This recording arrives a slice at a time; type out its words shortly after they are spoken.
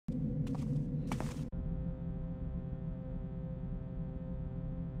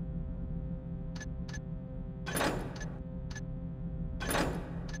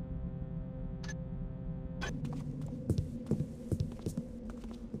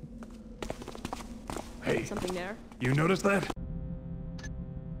Hey! Something there? You noticed that?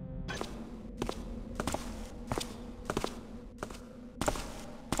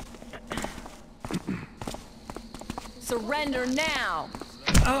 Surrender now!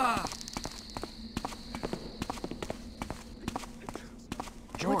 Ah!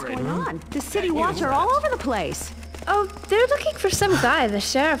 What's going on? The city watch are all over the place. Oh, they're looking for some guy the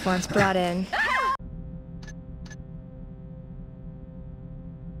sheriff once brought in.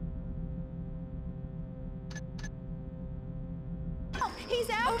 He's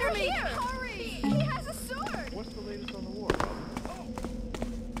after me! Hurry! He has a sword! What's the latest on the war?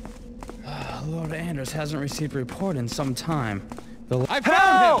 Lord Anders hasn't received a report in some time. I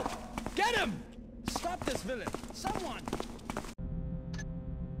found him! Get him! Stop this villain! Someone!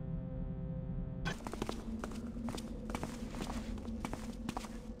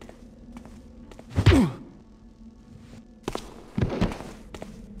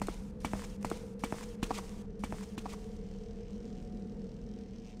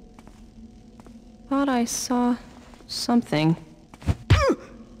 Thought I saw something.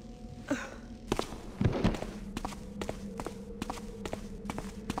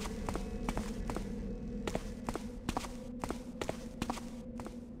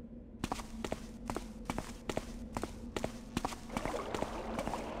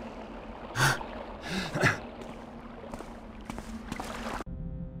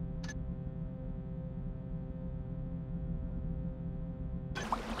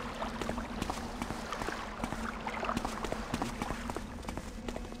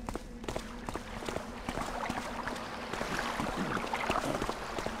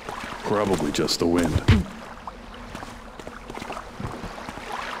 Probably just the wind.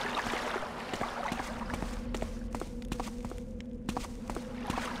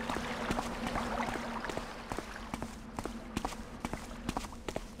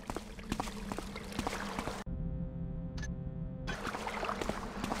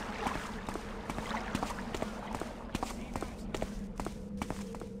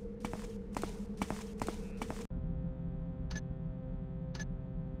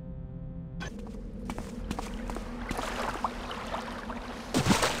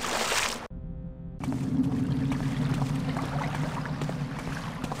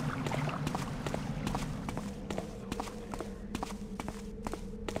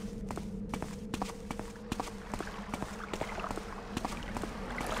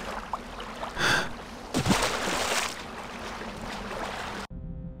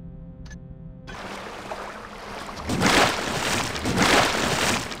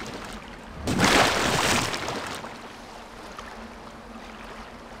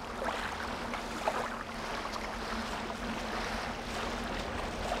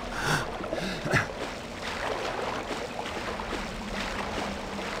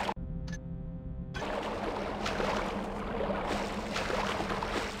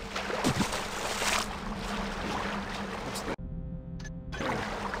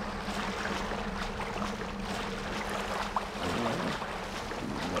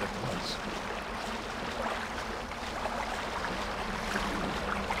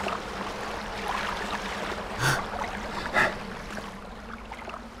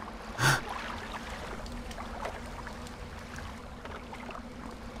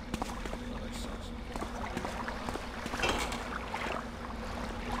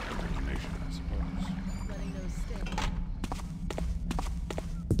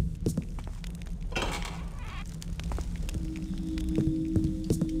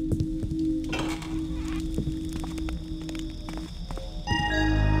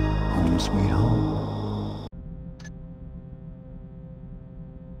 Sweet home.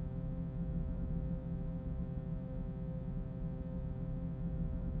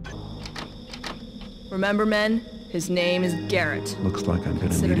 Remember, men, his name is Garrett. Looks like I'm gonna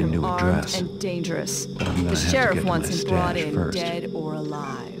Consider need a him new armed address. and dangerous. But I'm gonna The have to sheriff get to wants my him brought stash in, first. dead or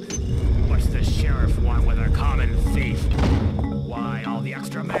alive. What's the sheriff want with a common thief? Why all the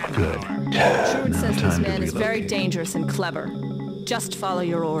extra manpower? Good. Truant says this time to man is very relocate. dangerous and clever. Just follow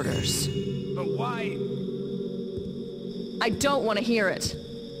your orders. But why? I don't want to hear it.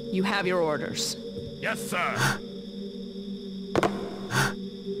 You have your orders. Yes, sir.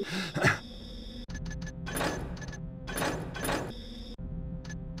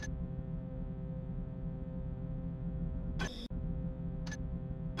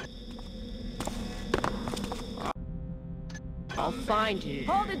 I'll find you.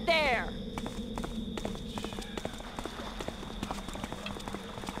 Hold it there!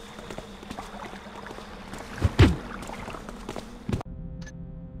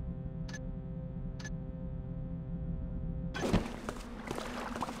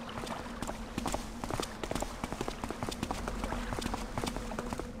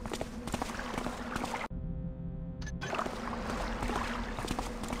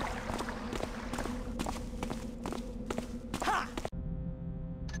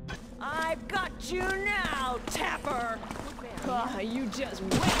 I've got you now, Tapper! You just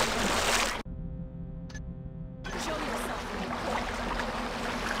wait! Show yourself in the court.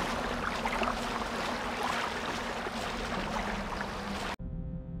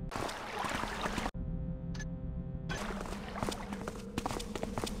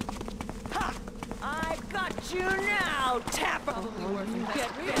 Ha! I've got you now, Tapper! Get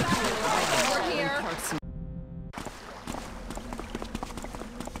back over here!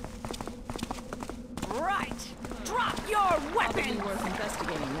 Right! Drop your weapon! Probably worth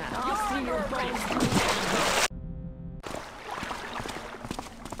investigating that. I'll see your bones.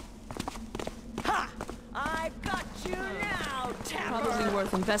 Ha! I've got you now, Tapper! Probably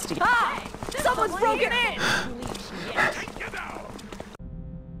worth investigating. Ah! Someone's broken in!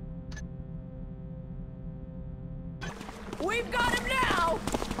 We've got him now!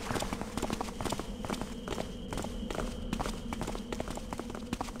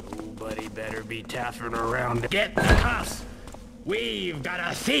 Nobody better be taffing around. Get the cuffs! We've got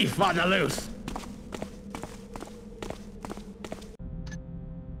a thief on the loose!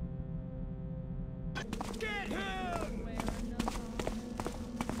 Get him!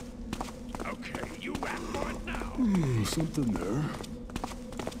 Okay, you act for it now. Something there.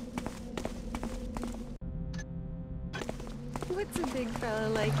 What's a big fella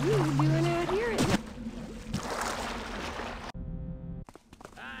like you doing out here at night?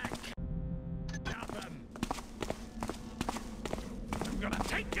 Stop him! I'm gonna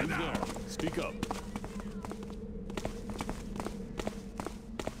take you now! Speak up.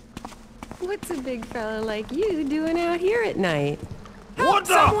 What's a big fella like you doing out here at night? What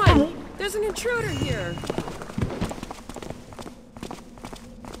the? Someone! There's an intruder here!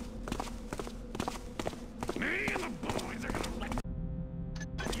 Me and the boys are gonna let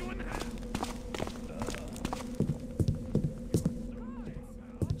you in half.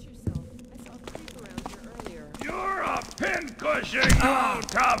 Watch yourself. I saw a creep around here earlier. You're a pincushion, no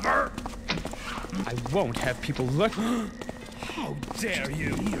topper! I won't have people look. How dare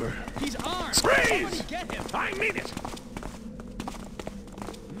you! He's armed. Freeze! Somebody get him. I mean it!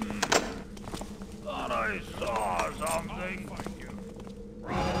 Thought I saw something.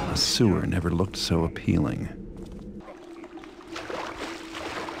 A sewer never looked so appealing.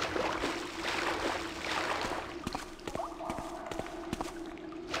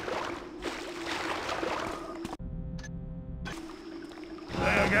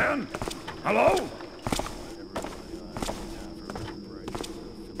 Say again? Hello?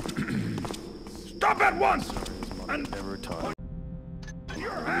 Stop at once! And Never taught. put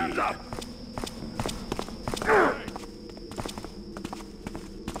your hands up!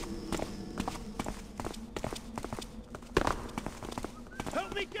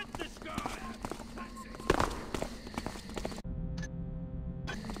 Help me get this guy!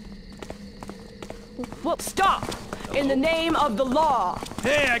 Well, stop! In the name of the law!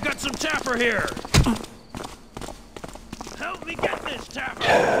 Hey, I got some tapper here! Help me get this tapper!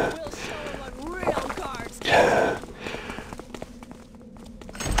 We'll show him what real cards do.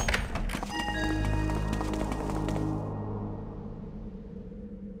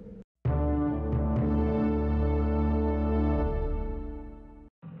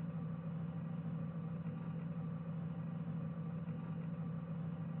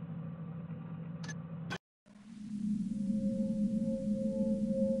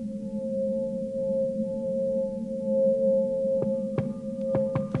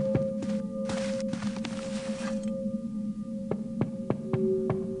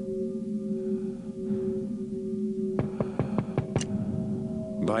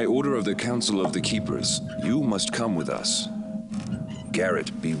 By order of the Council of the Keepers, you must come with us.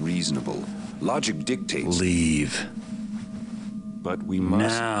 Garrett, be reasonable. Logic dictates. Leave. But we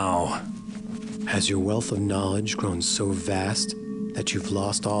must. Now. Has your wealth of knowledge grown so vast that you've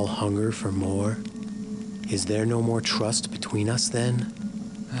lost all hunger for more? Is there no more trust between us then?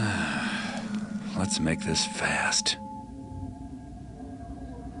 Let's make this fast.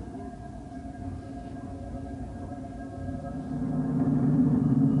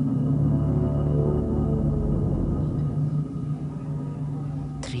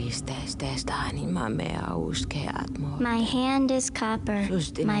 My hand is copper,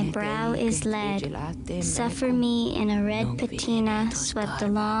 my brow is lead. Suffer me in a red patina swept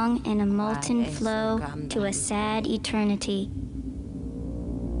along in a molten flow to a sad eternity.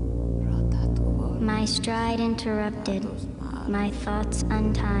 My stride interrupted, my thoughts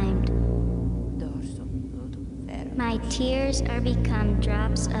untimed. My tears are become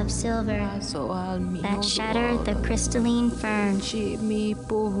drops of silver that shatter the crystalline fern.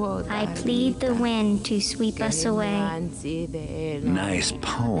 I plead the wind to sweep us away. Nice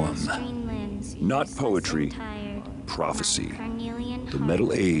poem. Not poetry, prophecy. The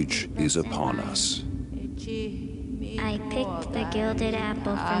Metal Age is upon us. I picked the gilded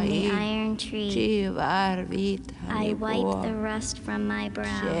apple from the iron tree. I wiped the rust from my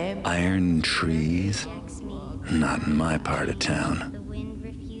brow. Iron trees? Not in my part of town.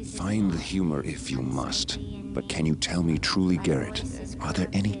 Find the humor if you must. But can you tell me truly, Garrett, are there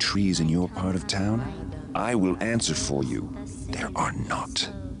any trees in your part of town? I will answer for you. There are not.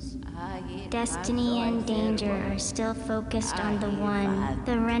 Destiny and danger are still focused on the one,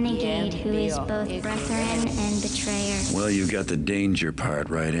 the renegade who is both brethren and betrayer. Well, you got the danger part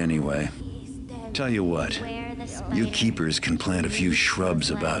right anyway. Tell you what, you keepers can plant a few shrubs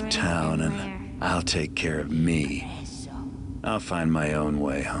about town and I'll take care of me. I'll find my own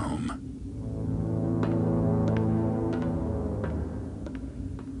way home.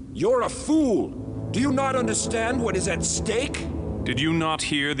 You're a fool! Do you not understand what is at stake? Did you not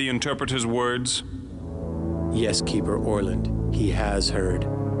hear the interpreter's words? Yes, Keeper Orland, he has heard.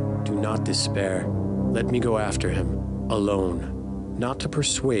 Do not despair. Let me go after him, alone. Not to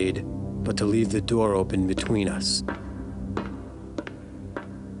persuade, but to leave the door open between us.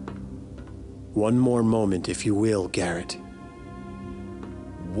 One more moment, if you will, Garrett.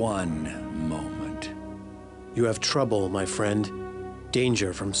 One moment. You have trouble, my friend.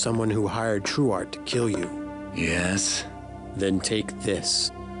 Danger from someone who hired Truart to kill you. Yes? Then take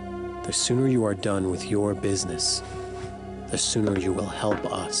this. The sooner you are done with your business, the sooner you will help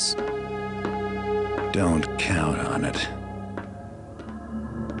us. Don't count on it.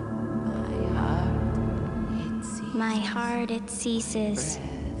 My heart it ceases,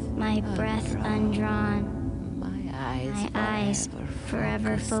 my breath undrawn, my eyes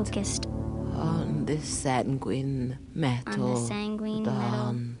forever focused on the sanguine metal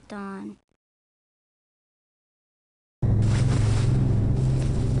dawn.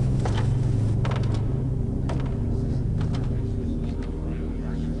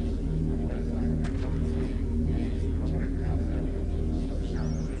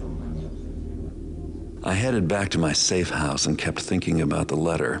 I headed back to my safe house and kept thinking about the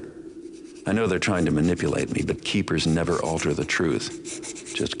letter. I know they're trying to manipulate me, but keepers never alter the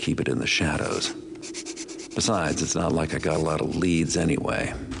truth. Just keep it in the shadows. Besides, it's not like I got a lot of leads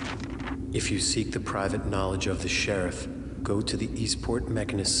anyway. If you seek the private knowledge of the sheriff, go to the Eastport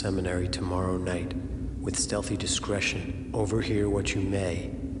Mechanist Seminary tomorrow night. With stealthy discretion, overhear what you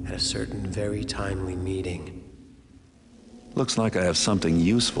may at a certain very timely meeting. Looks like I have something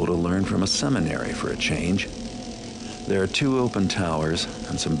useful to learn from a seminary for a change. There are 2 open towers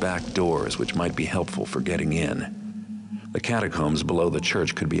and some back doors which might be helpful for getting in. The catacombs below the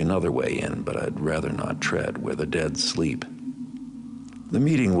church could be another way in, but I'd rather not tread where the dead sleep. The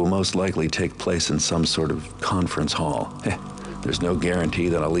meeting will most likely take place in some sort of conference hall. There's no guarantee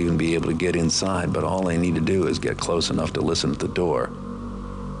that I'll even be able to get inside, but all I need to do is get close enough to listen at the door.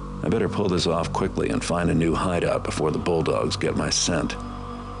 I better pull this off quickly and find a new hideout before the bulldogs get my scent.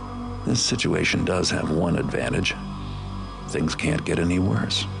 This situation does have one advantage. Things can't get any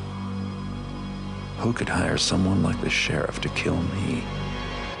worse. Who could hire someone like the sheriff to kill me?